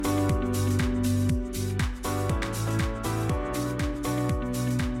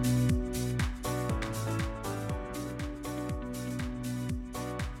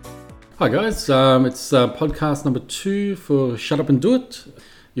Hi guys, it's podcast number 2 for Shut Up and Do It.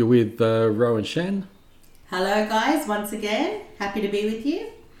 You're with Ro and Shan. Hello guys, once again, happy to be with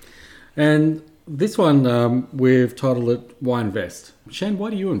you. And this one we've titled it Why Invest? Shan, why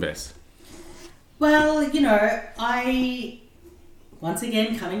do you invest? Well, once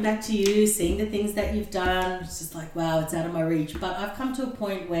again, coming back to you, seeing the things that you've done, it's just like, wow, it's out of my reach. But I've come to a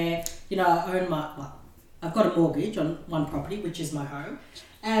point where, I've got a mortgage on one property, which is my home.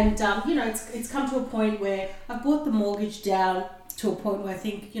 And, it's come to a point where I've brought the mortgage down to a point where I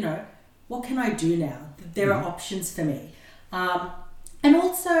think, what can I do now? There are options for me. And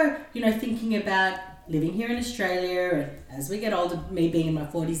also, thinking about living here in Australia, and as we get older, me being in my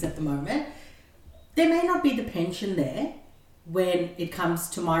 40s at the moment, there may not be the pension there when it comes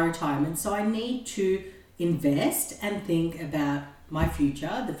to my retirement. So I need to invest and think about my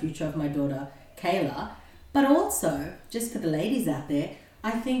future, the future of my daughter, Kayla. But also, just for the ladies out there, I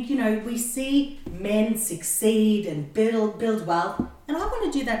think, we see men succeed and build wealth, and I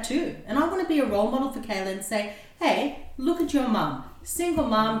want to do that too. And I want to be a role model for Kayla and say, hey, look at your mum, single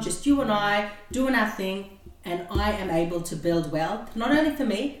mum, just you and I doing our thing, and I am able to build wealth, not only for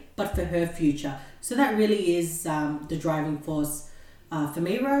me, but for her future. So that really is the driving force for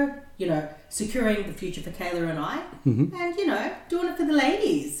me, Ro, securing the future for Kayla and I, and, doing it for the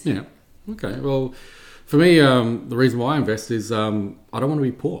ladies. Yeah, okay, well, for me, the reason why I invest is I don't want to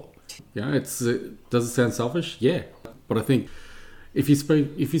be poor. Does it sound selfish? Yeah, but I think if you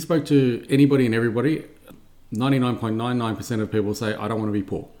spoke to anybody and everybody, 99.99% of people say I don't want to be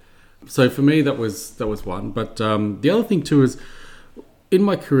poor. So for me, that was one. But the other thing too is, in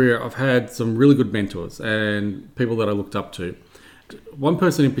my career, I've had some really good mentors and people that I looked up to. One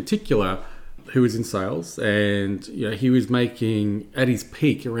person in particular who was in sales, and he was making at his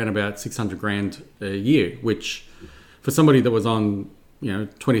peak around about 600 grand a year, which for somebody that was on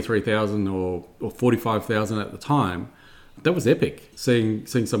 23,000 or 45,000 at the time, that was epic. Seeing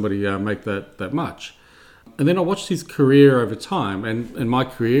somebody make that much. And then I watched his career over time, and my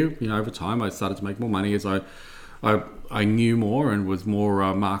career, over time, I started to make more money as I knew more and was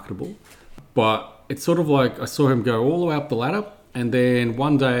more marketable. But it's sort of like I saw him go all the way up the ladder, and then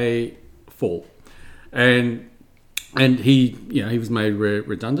one day fall, and he was made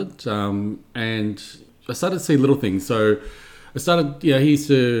redundant, and I started to see little things. So I started, he used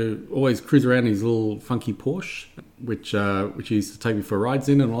to always cruise around in his little funky Porsche, which he used to take me for rides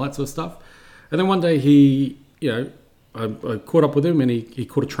in and all that sort of stuff. And then one day I caught up with him, and he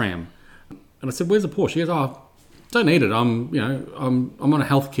caught a tram, and I said, "Where's the Porsche?" He goes, "Oh, don't need it. I'm on a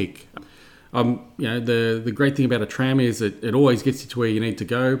health kick." The great thing about a tram is it always gets you to where you need to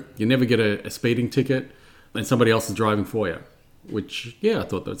go. You never get a speeding ticket, and somebody else is driving for you, which, I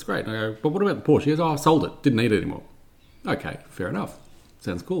thought that's great. And I go, "But what about the Porsche?" He goes, "Oh, I sold it. Didn't need it anymore." Okay, fair enough.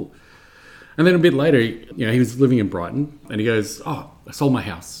 Sounds cool. And then a bit later, he was living in Brighton, and he goes, "Oh, I sold my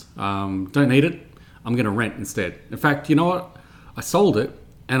house. Don't need it. I'm going to rent instead. In fact, you know what? I sold it,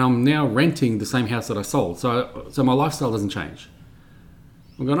 and I'm now renting the same house that I sold. So my lifestyle doesn't change."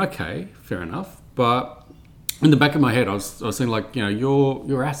 I'm going, okay, fair enough. But in the back of my head, I was saying, like,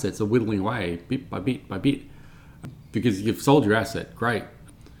 your assets are whittling away bit by bit by bit, because you've sold your asset, great.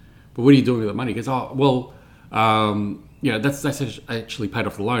 But what are you doing with the money? He goes, "Oh, well, that's actually paid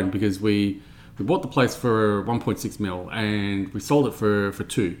off the loan, because we bought the place for 1.6 mil and we sold it for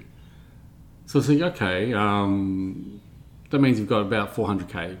 2. So I was thinking, okay, that means you've got about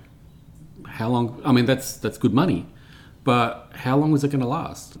 400k. How long? I mean, that's good money. But how long was it going to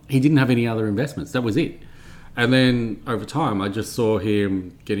last? He didn't have any other investments. That was it. And then over time, I just saw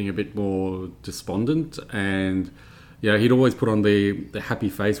him getting a bit more despondent. And he'd always put on the happy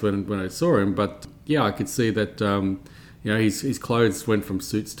face when I saw him. But I could see that his clothes went from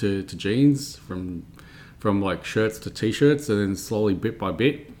suits to jeans, from like shirts to t-shirts, and then slowly bit by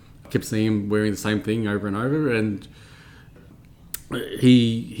bit, I kept seeing him wearing the same thing over and over. And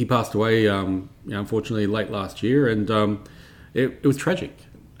he passed away, unfortunately, late last year, and it was tragic.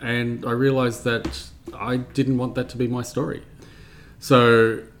 And I realised that I didn't want that to be my story.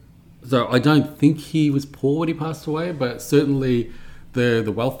 So I don't think he was poor when he passed away, but certainly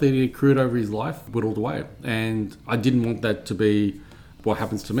the wealth that he accrued over his life whittled away, and I didn't want that to be what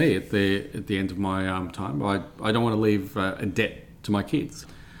happens to me at the end of my time. I don't want to leave a debt to my kids.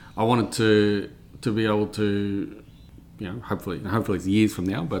 I wanted to be able to, hopefully it's years from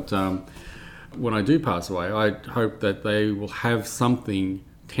now, but when I do pass away, I hope that they will have something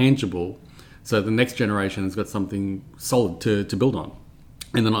tangible, so the next generation has got something solid to build on,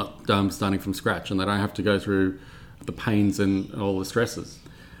 and they're not starting from scratch, and they don't have to go through the pains and all the stresses.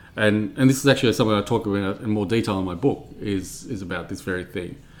 And this is actually something I talk about in more detail in my book, is about this very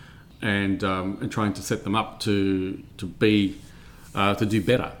thing. and trying to set them up to do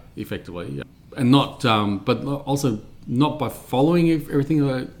better effectively, and not but also not by following everything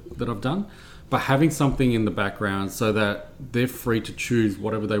that I've done, but having something in the background so that they're free to choose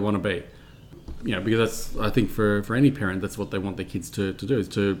whatever they want to be. Because that's, I think for any parent, that's what they want their kids to do, is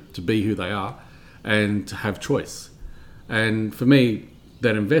to be who they are and to have choice. And for me,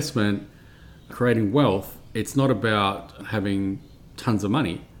 that investment, creating wealth, it's not about having tons of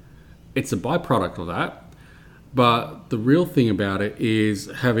money. It's a byproduct of that. But the real thing about it is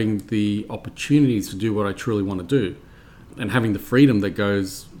having the opportunities to do what I truly want to do, and having the freedom that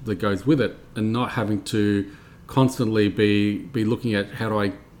goes with it, and not having to constantly be looking at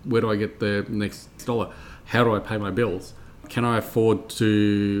where do I get the next dollar? How do I pay my bills? Can I afford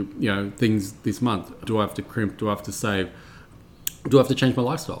to, things this month? Do I have to crimp? Do I have to save? Do I have to change my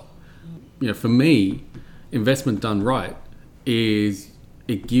lifestyle? For me, investment done right is,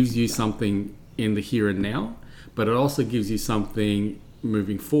 it gives you something in the here and now, but it also gives you something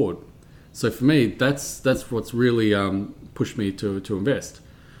moving forward. So for me, that's what's really pushed me to invest.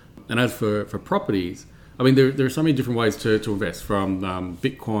 And as for properties, I mean, there are so many different ways to invest, from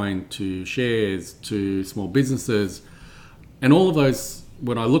Bitcoin to shares to small businesses. And all of those,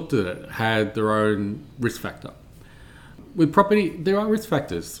 when I looked at it, had their own risk factor. With property, there are risk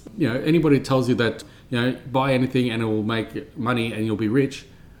factors. Anybody tells you that, buy anything and it will make money and you'll be rich,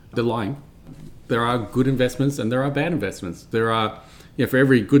 they're lying. There are good investments and there are bad investments. There are, for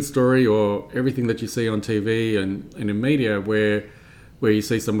every good story or everything that you see on TV and in media where you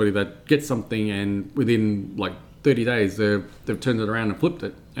see somebody that gets something and within like 30 days they've turned it around and flipped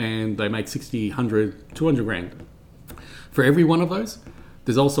it and they make 60, 100, 200 grand. For every one of those,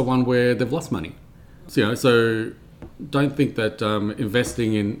 there's also one where they've lost money. So don't think that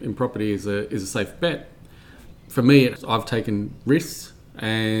investing in property is a safe bet. For me, I've taken risks,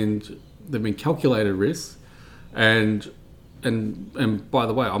 and they've been calculated risks. And by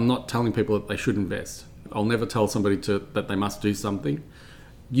the way, I'm not telling people that they should invest. I'll never tell somebody that they must do something.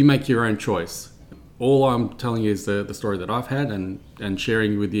 You make your own choice. All I'm telling you is the story that I've had, and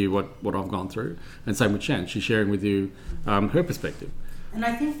sharing with you what I've gone through. And same with Shan. She's sharing with you her perspective. And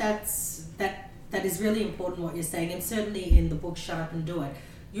I think that is really important what you're saying, and certainly in the book Shut Up and Do It,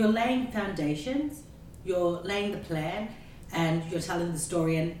 you're laying foundations, you're laying the plan, and you're telling the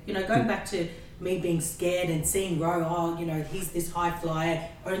story. And going back to me being scared and seeing Ro, he's this high flyer,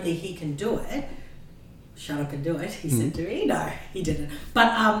 only he can do it. Shut up and do it, he said to me. No, he didn't. But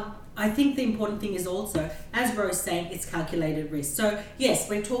I think the important thing is also, as Ro's saying, it's calculated risk. So yes,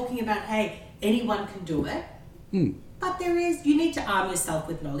 we're talking about, hey, anyone can do it. But you need to arm yourself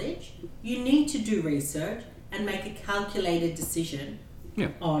with knowledge. You need to do research and make a calculated decision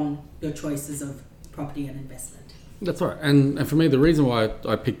on your choices of property and investment. That's right. And for me, the reason why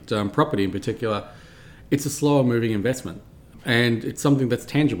I picked property in particular, it's a slower moving investment. And it's something that's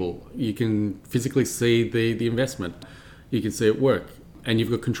tangible. You can physically see the investment. You can see it work. And you've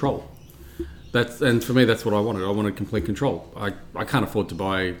got control. And for me, that's what I wanted. I wanted complete control. I can't afford to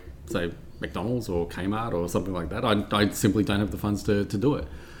buy, say, McDonald's or Kmart or something like that. I simply don't have the funds to do it.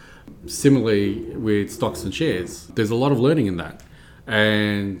 Similarly with stocks and shares, there's a lot of learning in that.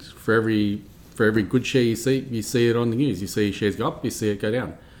 And for every good share you see it on the news. You see shares go up, you see it go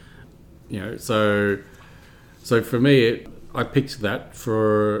down. So for me, I picked that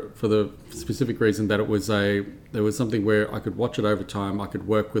for the specific reason that there was something where I could watch it over time, I could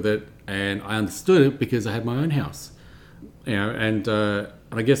work with it, and I understood it because I had my own house. And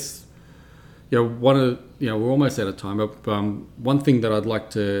I guess. We're almost out of time, but one thing that I'd like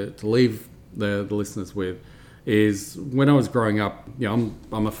to leave the listeners with is, when I was growing up, I'm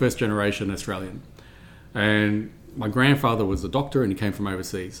a first generation Australian, and my grandfather was a doctor and he came from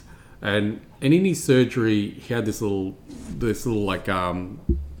overseas, and in his surgery he had this little like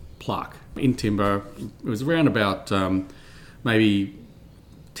plaque in timber. It was around about maybe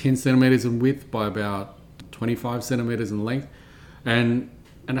 10 centimeters in width by about 25 centimeters in length, and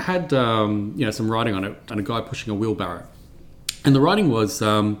it had some writing on it, and a guy pushing a wheelbarrow. And the writing was,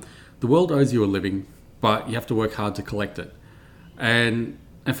 the world owes you a living, but you have to work hard to collect it. And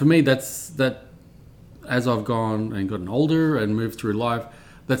for me, that as I've gone and gotten older and moved through life,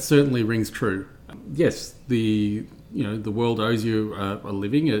 that certainly rings true. Yes, the world owes you a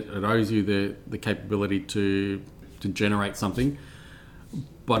living. It owes you the capability to generate something.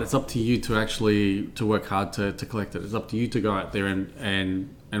 But it's up to you to work hard to collect it. It's up to you to go out there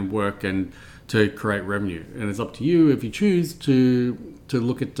and work and to create revenue. And it's up to you, if you choose, to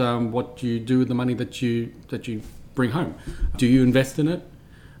look at what you do with the money that you bring home. Do you invest in it?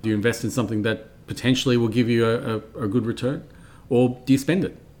 Do you invest in something that potentially will give you a good return? Or do you spend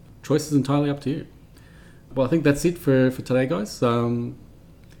it? choice is entirely up to you. Well, I think that's it for today, guys.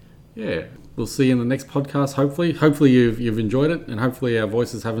 Yeah, we'll see you in the next podcast. Hopefully you've enjoyed it, and hopefully our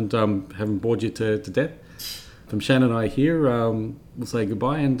voices haven't bored you to death. From Shannon and I here, we'll say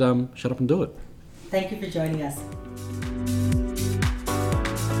goodbye and shut up and do it. Thank you for joining us.